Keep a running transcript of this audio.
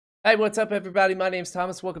Hey, what's up everybody? My name's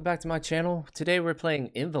Thomas. Welcome back to my channel. Today we're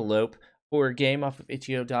playing Envelope, horror game off of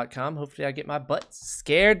itch.io.com. Hopefully I get my butt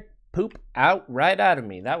scared poop right out of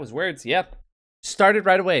me. That was words, yep. Started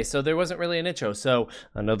right away, so there wasn't really an intro. So,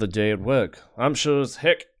 another day at work. I'm sure as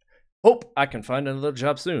heck. Hope I can find another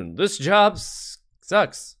job soon. This job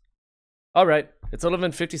sucks. Alright, it's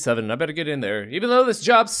 11:57. I better get in there. Even though this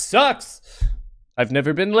job sucks. I've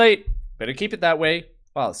never been late. Better keep it that way.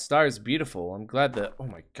 Wow, the star is beautiful. I'm glad that, oh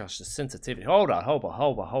my gosh, the sensitivity. Hold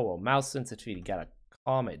on. Mouse sensitivity, gotta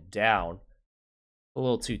calm it down. A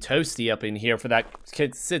little too toasty up in here for that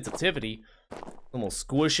sensitivity. Little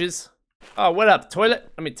squishes. Oh, what up,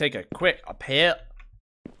 toilet? Let me take a quick appeal.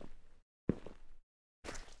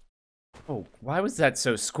 Oh, why was that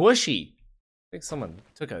so squishy? I think someone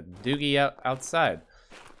took a doogie outside.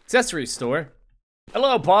 Accessory store.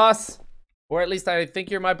 Hello, boss. Or at least I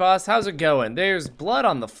think you're my boss. How's it going? There's blood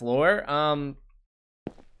on the floor.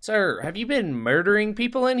 Sir, have you been murdering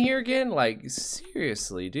people in here again? Like,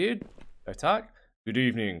 seriously, dude? Did I talk? Good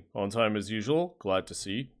evening. On time as usual. Glad to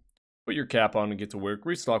see. Put your cap on and get to work.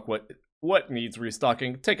 Restock what needs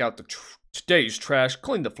restocking. Take out today's trash.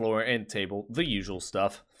 Clean the floor and table. The usual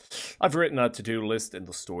stuff. I've written a to-do list in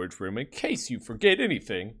the storage room in case you forget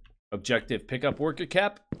anything. Objective, pick up worker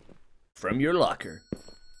cap from your locker.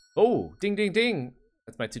 Oh, ding, ding, ding.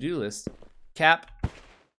 That's my to-do list. Cap.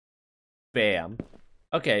 Bam.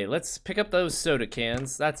 Okay, let's pick up those soda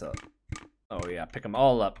cans. That's a... Oh, yeah, pick them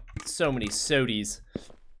all up. So many sodies.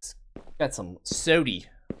 Got some sody.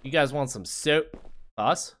 You guys want some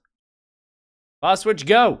Boss? Boss, where'd you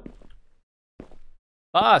go?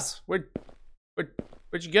 Boss, where'd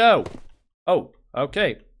you go? Oh,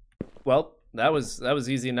 okay. Well, that was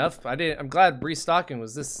easy enough. I'm glad restocking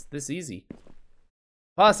was this easy.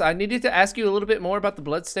 Boss, I needed to ask you a little bit more about the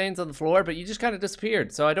bloodstains on the floor, but you just kind of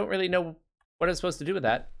disappeared, so I don't really know what I'm supposed to do with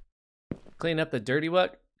that. Clean up the dirty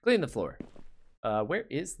work. Clean the floor. Where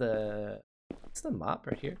is what's the mop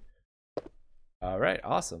right here? All right,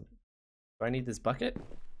 awesome. Do I need this bucket?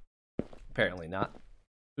 Apparently not.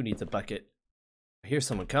 Who needs a bucket? I hear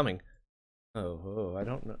someone coming. Oh, I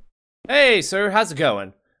don't know. Hey, sir, how's it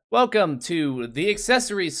going? Welcome to the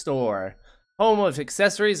accessory store, home of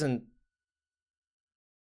accessories and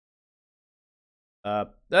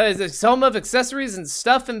it's home of accessories and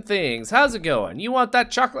stuff and things. How's it going? You want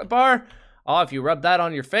that chocolate bar? Oh, if you rub that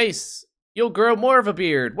on your face, you'll grow more of a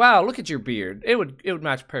beard. Wow, look at your beard. It would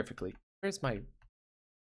match perfectly. Where's my...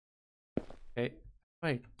 Hey,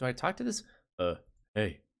 wait, do I talk to this?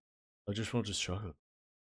 Hey, I just want this chocolate.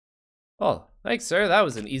 Oh, thanks, sir. That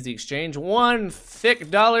was an easy exchange. One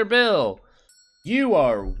thick dollar bill. You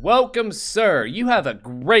are welcome, sir. You have a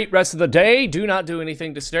great rest of the day. Do not do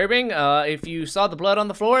anything disturbing. If you saw the blood on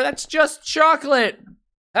the floor, that's just chocolate.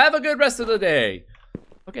 Have a good rest of the day.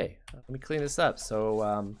 Okay, let me clean this up.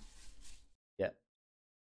 So, yeah.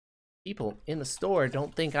 People in the store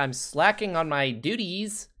don't think I'm slacking on my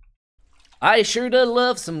duties. I sure do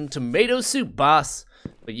love some tomato soup, boss.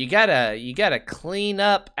 But you gotta clean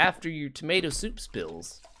up after your tomato soup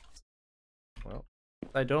spills. Well,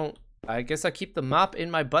 I guess I keep the mop in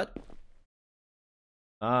my butt.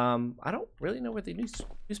 I don't really know what the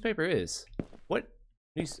newspaper is. What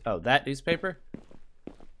oh, that newspaper?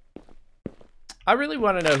 I really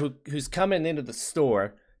want to know who's coming into the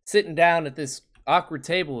store, sitting down at this awkward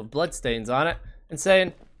table with bloodstains on it, and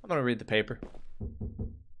saying, I'm gonna read the paper.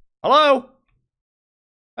 Hello?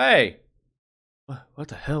 Hey. What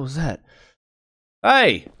the hell was that?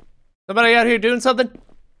 Hey! Somebody out here doing something?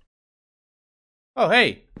 Oh,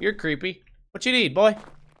 hey, you're creepy. What you need, boy?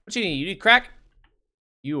 What you need? You need crack?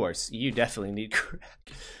 You definitely need crack.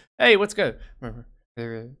 Hey, what's good?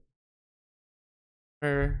 You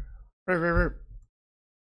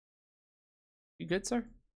good, sir?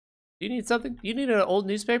 Do you need something? You need an old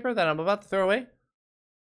newspaper that I'm about to throw away?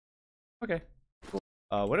 Okay. Cool.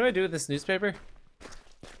 What do I do with this newspaper?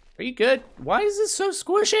 Are you good? Why is this so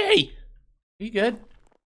squishy? Are you good?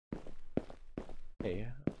 Hey,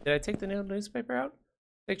 did I take the newspaper out?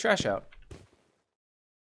 Take trash out.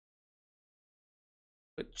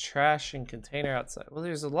 Put trash in container outside. Well,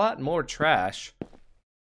 there's a lot more trash.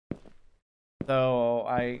 So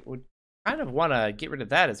I would kind of want to get rid of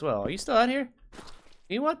that as well. Are you still out here?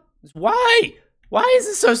 Do you want... Why? Why is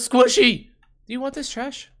it so squishy? Do you want this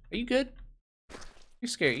trash? Are you good? You're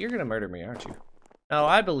scared. You're gonna murder me, aren't you? No,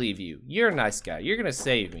 I believe you. You're a nice guy. You're gonna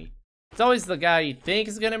save me. It's always the guy you think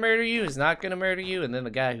is gonna murder you is not gonna murder you, and then the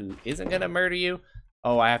guy who isn't gonna murder you.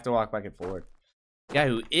 Oh, I have to walk back and forth. The guy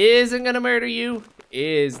who isn't gonna murder you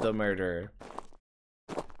is the murderer.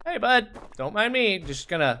 Hey, bud. Don't mind me. Just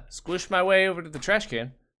gonna squish my way over to the trash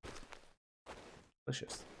can.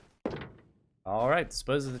 Delicious. All right,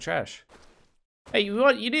 dispose of the trash. Hey,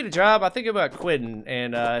 you need a job? I think about quitting,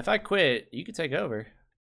 and if I quit, you can take over.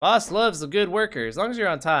 Boss loves a good worker, as long as you're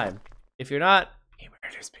on time. If you're not, he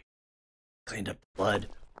murders people. Cleaned up blood.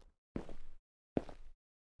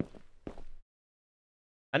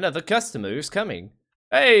 Another customer's coming.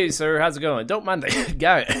 Hey, sir, how's it going? Don't mind the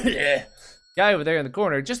guy over there in the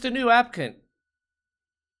corner. Just a new applicant.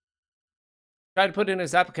 Try to put in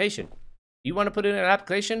his application. You want to put in an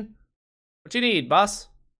application? What you need, boss?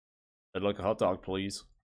 I'd like a hot dog, please.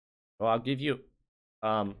 Well, I'll give you.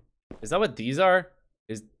 Is that what these are?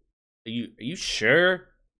 Are you sure?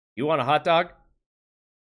 You want a hot dog?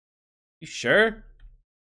 You sure?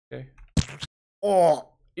 Okay. Oh,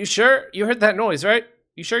 you sure? You heard that noise, right?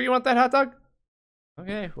 You sure you want that hot dog?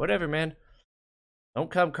 Okay, whatever, man. Don't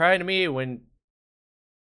come crying to me when...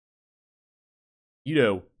 You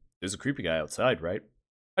know, there's a creepy guy outside, right?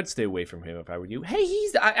 I'd stay away from him if I were you. Hey,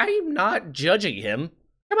 I am not judging him.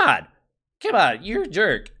 Come on. Come on, you're a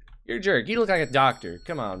jerk. You're a jerk. You look like a doctor.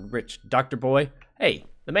 Come on, rich doctor boy. Hey,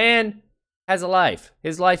 the man has a life.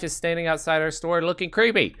 His life is standing outside our store looking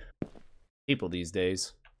creepy. People these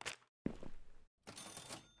days.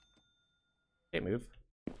 Can't move.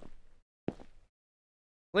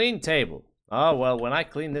 Clean table. Oh, well, when I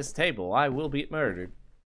clean this table, I will be murdered.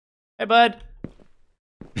 Hey, bud.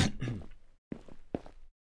 I'm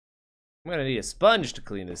gonna need a sponge to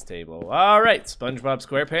clean this table. All right, SpongeBob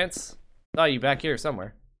SquarePants. Saw you back here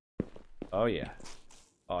somewhere. Oh, yeah.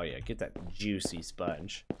 Oh, yeah, get that juicy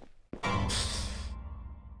sponge.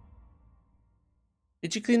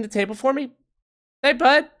 Did you clean the table for me? Hey,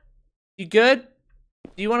 bud. You good?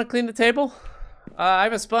 Do you want to clean the table? I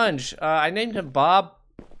have a sponge. I named him Bob.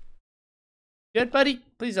 Good, buddy?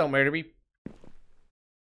 Please don't murder me.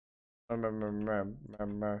 The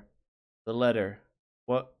letter.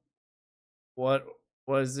 What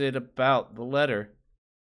was it about? The letter.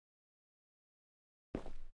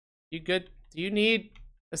 You good? Do you need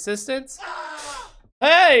assistance?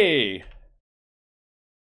 Hey!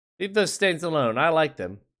 Leave those stains alone. I like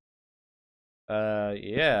them.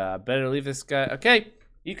 Yeah, I better leave this guy. Okay,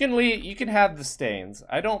 you can leave. You can have the stains.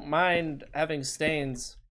 I don't mind having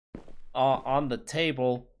stains on the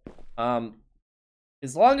table.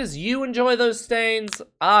 As long as you enjoy those stains,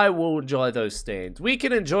 I will enjoy those stains. We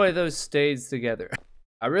can enjoy those stains together.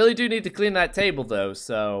 I really do need to clean that table though,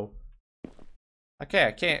 so.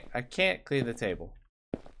 Okay, I can't clean the table.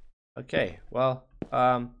 Okay, well,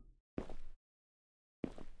 I'm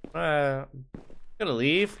gonna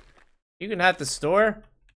leave. You can have the store.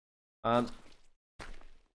 Yeah,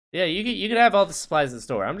 you can have all the supplies in the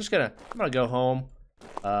store. I'm gonna go home.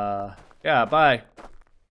 Yeah, bye.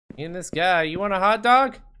 Me and this guy, you want a hot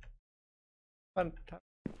dog? Want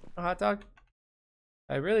a hot dog?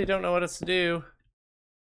 I really don't know what else to do.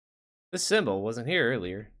 This symbol wasn't here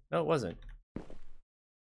earlier. No, it wasn't.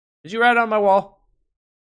 Did you write on my wall?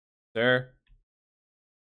 Sir?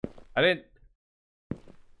 I didn't...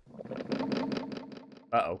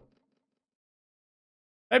 Uh-oh.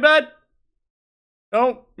 Hey, bud!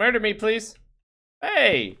 Don't murder me, please.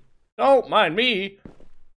 Hey! Don't mind me.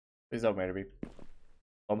 Please don't murder me.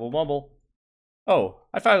 Mumble, mumble. Oh,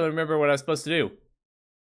 I finally remember what I was supposed to do.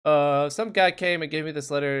 Some guy came and gave me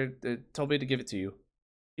this letter, told me to give it to you.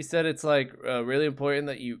 He said it's like really important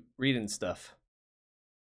that you read and stuff.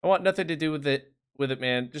 I want nothing to do with it,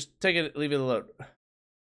 man. Just take it, leave it alone.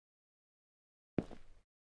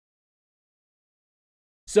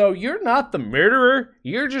 So you're not the murderer?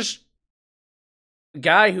 You're just a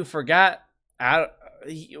guy who forgot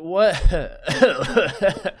what?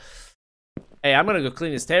 Hey, I'm gonna go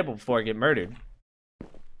clean this table before I get murdered.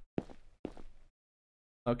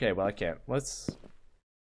 Okay, well I can't.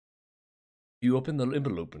 You open the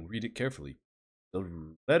envelope and read it carefully.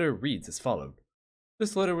 The letter reads as followed.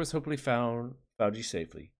 This letter was hopefully found you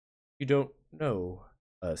safely. You don't know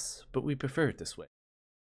us, but we prefer it this way.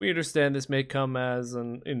 We understand this may come as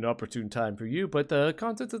an inopportune time for you, but the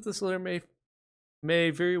contents of this letter may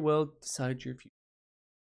very well decide your future.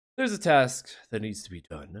 There's a task that needs to be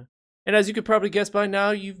done, and as you could probably guess by now,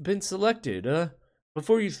 you've been selected.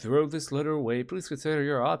 Before you throw this letter away, please consider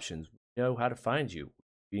your options. We know how to find you,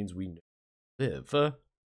 which means we know where you live.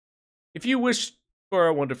 If you wish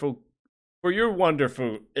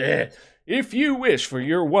for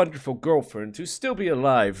your wonderful girlfriend to still be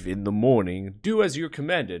alive in the morning, do as you're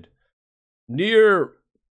commanded. Near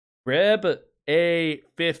Reb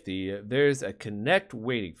A50, there's a connect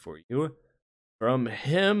waiting for you. From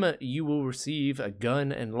him, you will receive a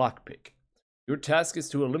gun and lockpick. Your task is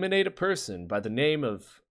to eliminate a person by the name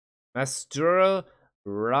of Master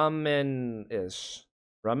Ramenis.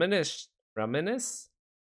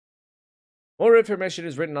 More information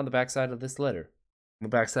is written on the backside of this letter. On the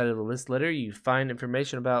backside of this letter, you find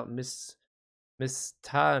information about Miss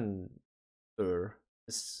Tanner.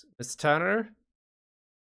 Miss Tanner?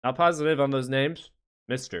 Not positive on those names.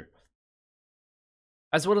 Mr.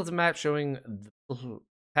 As well as a map showing the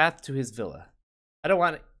path to his villa. I don't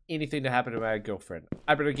want anything to happen to my girlfriend.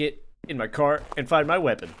 I better get in my car and find my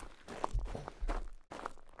weapon.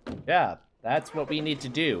 Yeah, that's what we need to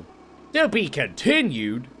do. To be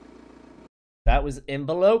continued. That was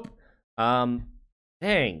envelope. Dang.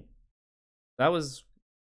 That was...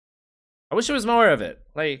 I wish there was more of it.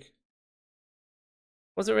 Like,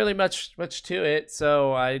 wasn't really much to it,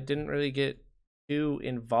 so I didn't really get too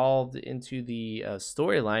involved into the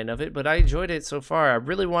storyline of it, but I enjoyed it so far. I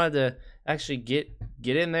really wanted to actually get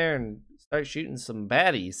in there and start shooting some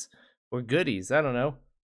baddies or goodies. I don't know.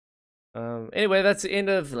 Anyway, that's the end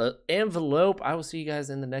of the envelope. I will see you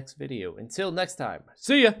guys in the next video. Until next time,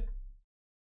 see ya.